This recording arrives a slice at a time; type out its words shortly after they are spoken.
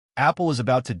Apple is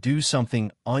about to do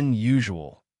something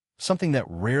unusual, something that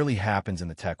rarely happens in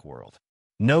the tech world.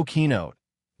 No keynote,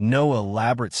 no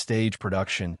elaborate stage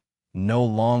production, no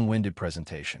long-winded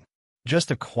presentation.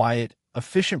 Just a quiet,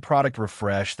 efficient product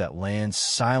refresh that lands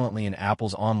silently in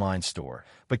Apple's online store,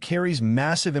 but carries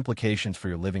massive implications for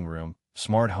your living room,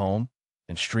 smart home,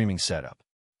 and streaming setup.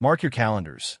 Mark your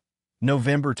calendars.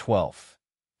 November 12th.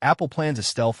 Apple plans a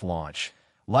stealth launch,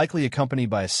 likely accompanied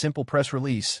by a simple press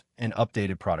release and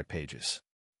updated product pages.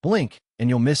 Blink, and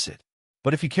you'll miss it.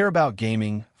 But if you care about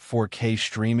gaming, 4K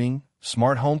streaming,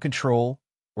 smart home control,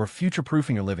 or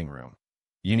future-proofing your living room,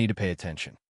 you need to pay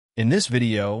attention. In this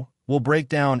video, we'll break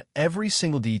down every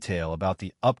single detail about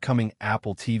the upcoming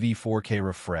Apple TV 4K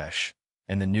refresh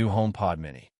and the new HomePod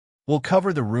Mini. We'll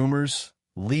cover the rumors,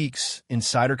 leaks,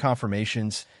 insider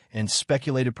confirmations, and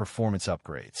speculated performance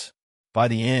upgrades. By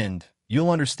the end, you'll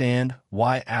understand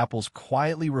why Apple's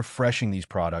quietly refreshing these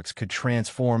products could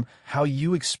transform how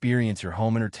you experience your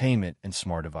home entertainment and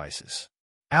smart devices.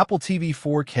 Apple TV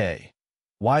 4K.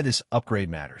 Why this upgrade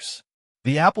matters.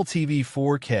 The Apple TV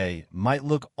 4K might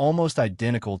look almost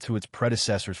identical to its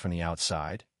predecessors from the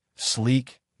outside,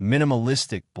 sleek,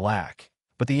 minimalistic black,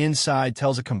 but the inside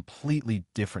tells a completely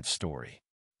different story.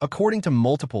 According to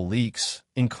multiple leaks,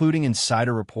 including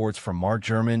insider reports from Mark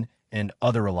Gurman and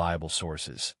other reliable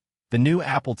sources, the new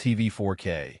Apple TV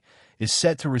 4K is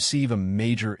set to receive a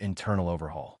major internal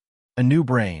overhaul. A new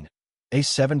brain,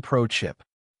 A7 Pro chip.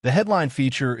 The headline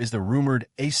feature is the rumored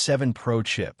A7 Pro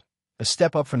chip, a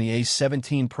step up from the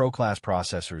A17 Pro-class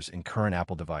processors in current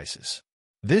Apple devices.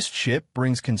 This chip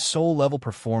brings console-level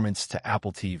performance to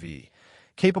Apple TV,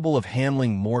 capable of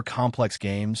handling more complex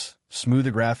games,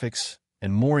 smoother graphics,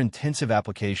 and more intensive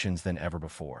applications than ever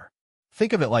before.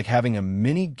 Think of it like having a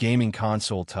mini gaming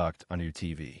console tucked under your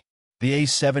TV. The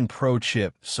A7 Pro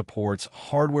chip supports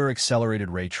hardware-accelerated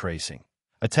ray tracing,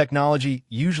 a technology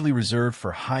usually reserved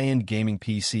for high-end gaming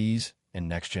PCs and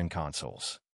next-gen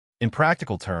consoles. In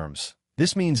practical terms,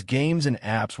 this means games and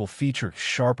apps will feature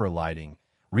sharper lighting,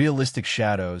 realistic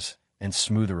shadows, and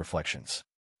smoother reflections.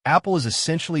 Apple is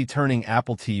essentially turning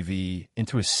Apple TV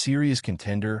into a serious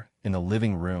contender in the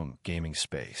living room gaming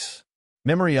space.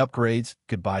 Memory upgrades,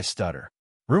 goodbye stutter.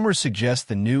 Rumors suggest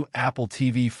the new Apple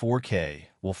TV 4K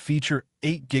will feature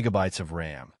 8 GB of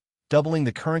RAM, doubling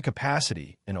the current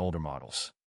capacity in older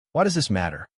models. Why does this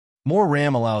matter? More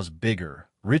RAM allows bigger,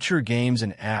 richer games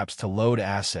and apps to load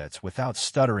assets without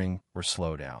stuttering or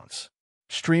slowdowns.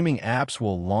 Streaming apps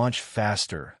will launch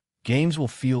faster, games will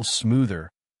feel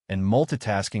smoother, and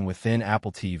multitasking within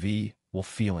Apple TV will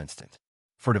feel instant.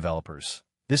 For developers,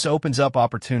 this opens up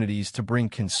opportunities to bring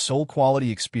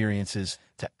console-quality experiences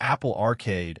to Apple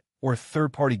Arcade or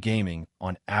third-party gaming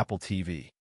on Apple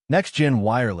TV. Next-gen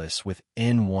wireless with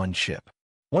N1 chip.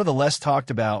 One of the less talked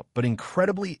about but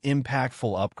incredibly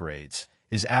impactful upgrades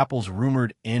is Apple's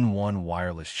rumored N1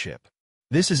 wireless chip.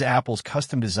 This is Apple's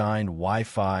custom-designed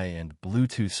Wi-Fi and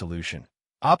Bluetooth solution,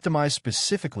 optimized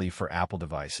specifically for Apple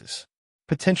devices.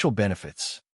 Potential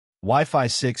benefits: Wi-Fi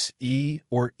 6E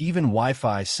or even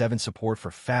Wi-Fi 7 support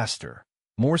for faster,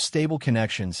 more stable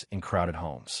connections in crowded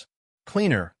homes.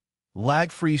 Cleaner,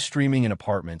 lag-free streaming in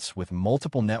apartments with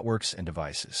multiple networks and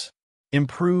devices.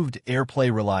 Improved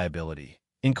AirPlay reliability,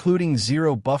 including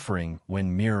zero buffering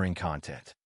when mirroring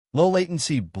content.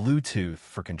 Low-latency Bluetooth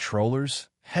for controllers,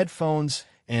 headphones,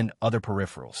 and other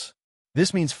peripherals.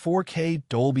 This means 4K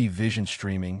Dolby Vision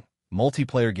streaming,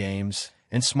 multiplayer games,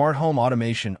 and smart home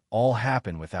automation all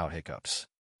happen without hiccups.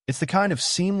 It's the kind of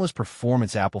seamless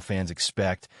performance Apple fans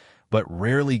expect, but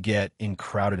rarely get in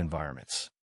crowded environments.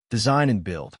 Design and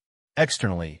build.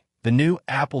 Externally, the new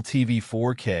Apple TV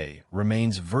 4K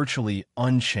remains virtually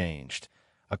unchanged,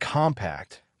 a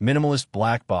compact, minimalist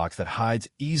black box that hides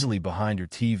easily behind your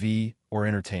TV or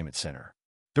entertainment center.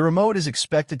 The remote is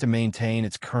expected to maintain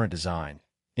its current design,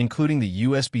 including the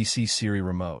USB-C Siri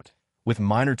remote, with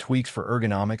minor tweaks for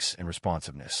ergonomics and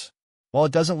responsiveness. While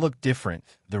it doesn't look different,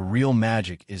 the real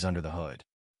magic is under the hood.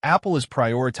 Apple is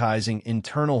prioritizing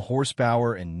internal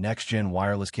horsepower and next-gen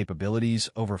wireless capabilities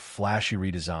over flashy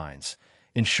redesigns,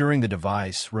 ensuring the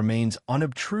device remains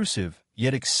unobtrusive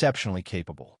yet exceptionally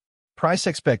capable. Price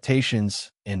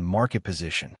expectations and market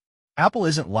position. Apple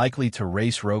isn't likely to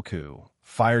race Roku,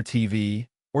 Fire TV,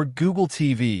 or Google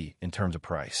TV in terms of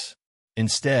price.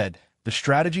 Instead, the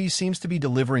strategy seems to be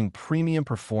delivering premium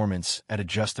performance at a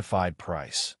justified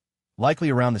price, likely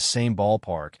around the same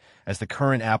ballpark as the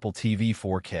current Apple TV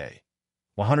 4K,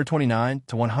 $129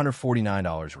 to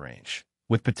 $149 range,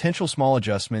 with potential small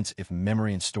adjustments if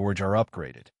memory and storage are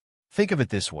upgraded. Think of it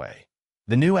this way.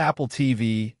 The new Apple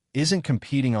TV isn't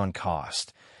competing on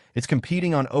cost. It's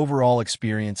competing on overall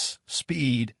experience,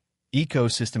 speed,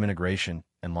 ecosystem integration,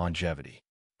 and longevity.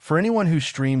 For anyone who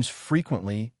streams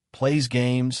frequently, plays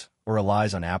games, or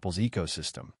relies on Apple's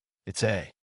ecosystem, it's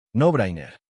a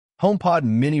no-brainer. HomePod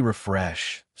Mini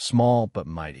refresh, small but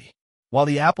mighty. While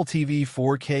the Apple TV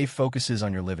 4K focuses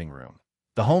on your living room,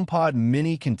 the HomePod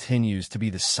Mini continues to be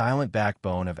the silent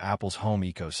backbone of Apple's home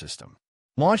ecosystem.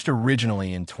 Launched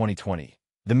originally in 2020,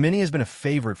 the Mini has been a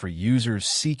favorite for users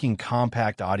seeking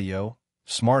compact audio,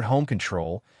 smart home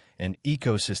control, and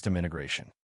ecosystem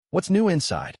integration. What's new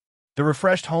inside? The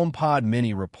refreshed HomePod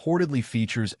Mini reportedly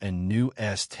features a new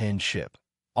A17 chip,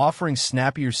 offering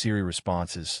snappier Siri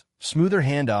responses, smoother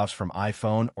handoffs from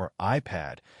iPhone or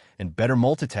iPad, and better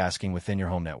multitasking within your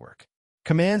home network.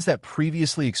 Commands that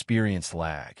previously experienced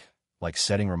lag, like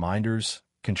setting reminders,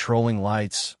 controlling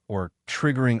lights, or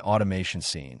triggering automation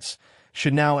scenes,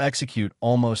 should now execute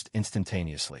almost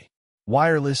instantaneously.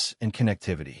 Wireless and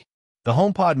connectivity. The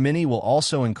HomePod Mini will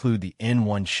also include the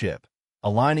N1 chip,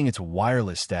 aligning its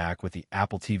wireless stack with the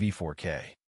Apple TV 4K.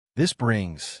 This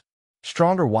brings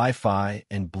stronger Wi-Fi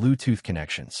and Bluetooth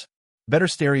connections, better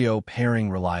stereo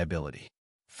pairing reliability,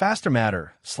 faster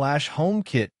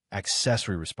Matter/HomeKit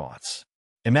accessory response.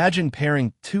 Imagine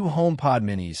pairing two HomePod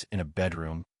Minis in a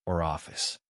bedroom or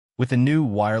office. With the new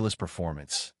wireless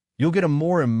performance, you'll get a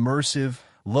more immersive,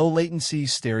 low-latency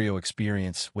stereo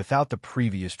experience without the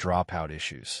previous dropout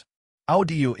issues.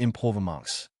 Audio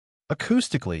improvements.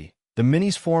 Acoustically, the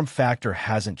Mini's form factor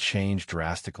hasn't changed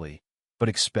drastically, but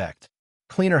expect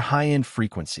cleaner high-end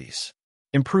frequencies,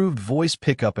 improved voice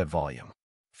pickup at volume,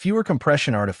 fewer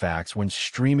compression artifacts when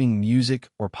streaming music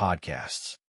or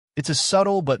podcasts. It's a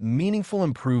subtle but meaningful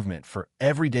improvement for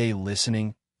everyday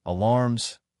listening,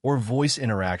 alarms, or voice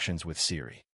interactions with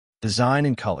Siri. Design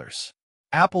and colors.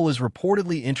 Apple is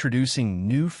reportedly introducing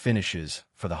new finishes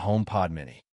for the HomePod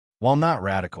Mini. While not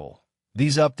radical,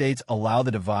 these updates allow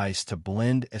the device to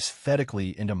blend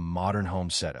aesthetically into modern home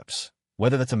setups,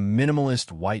 whether that's a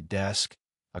minimalist white desk,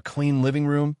 a clean living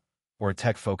room, or a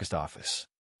tech-focused office.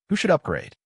 Who should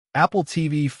upgrade? Apple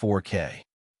TV 4K.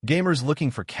 Gamers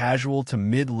looking for casual to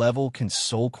mid-level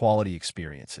console-quality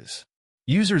experiences.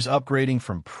 Users upgrading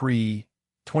from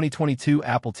pre-2022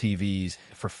 Apple TVs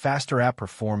for faster app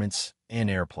performance and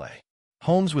AirPlay.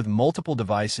 Homes with multiple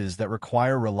devices that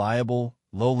require reliable,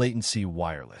 low-latency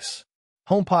wireless.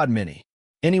 HomePod Mini.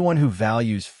 Anyone who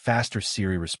values faster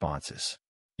Siri responses.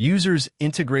 Users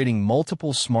integrating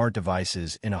multiple smart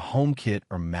devices in a HomeKit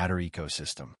or Matter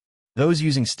ecosystem. Those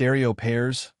using stereo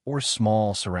pairs or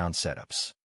small surround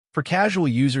setups. For casual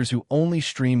users who only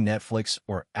stream Netflix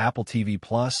or Apple TV+,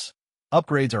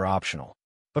 upgrades are optional.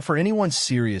 But for anyone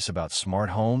serious about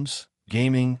smart homes,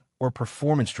 gaming, or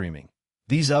performance streaming,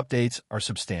 these updates are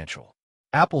substantial.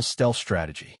 Apple's stealth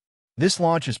strategy. This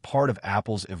launch is part of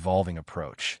Apple's evolving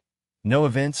approach. No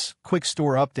events, quick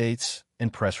store updates,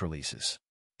 and press releases.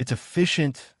 It's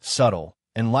efficient, subtle,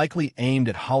 and likely aimed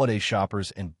at holiday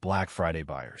shoppers and Black Friday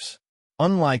buyers.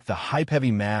 Unlike the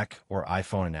hype-heavy Mac or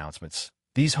iPhone announcements,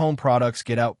 these home products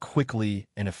get out quickly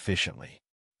and efficiently.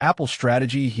 Apple's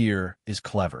strategy here is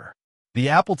clever. The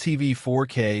Apple TV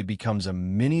 4K becomes a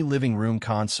mini living room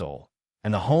console,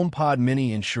 and the HomePod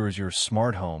Mini ensures your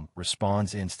smart home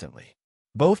responds instantly.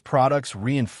 Both products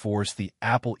reinforce the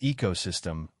Apple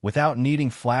ecosystem without needing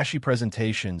flashy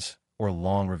presentations or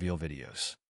long reveal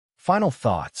videos. Final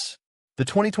thoughts. The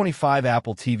 2025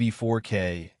 Apple TV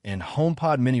 4K and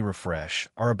HomePod Mini refresh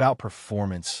are about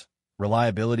performance,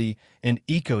 reliability, and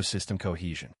ecosystem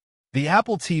cohesion. The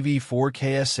Apple TV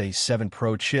 4K's A17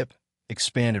 Pro chip,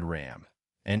 expanded RAM,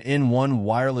 and N1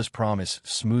 wireless promise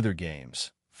smoother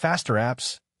games, faster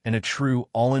apps, and a true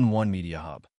all-in-one media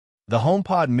hub. The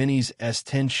HomePod Mini's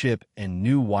S10 chip and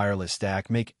new wireless stack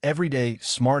make everyday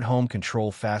smart home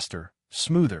control faster,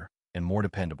 smoother, and more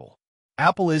dependable.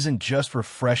 Apple isn't just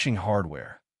refreshing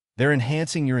hardware. They're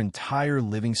enhancing your entire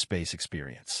living space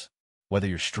experience. Whether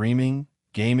you're streaming,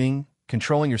 gaming,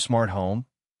 controlling your smart home,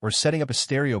 or setting up a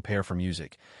stereo pair for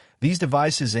music, these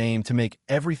devices aim to make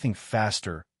everything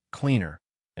faster, cleaner,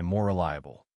 and more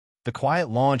reliable. The quiet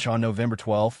launch on November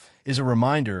 12th is a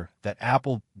reminder that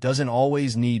Apple doesn't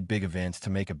always need big events to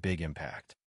make a big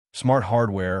impact. Smart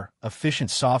hardware, efficient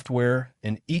software,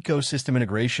 and ecosystem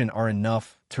integration are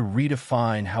enough to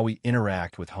redefine how we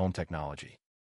interact with home technology.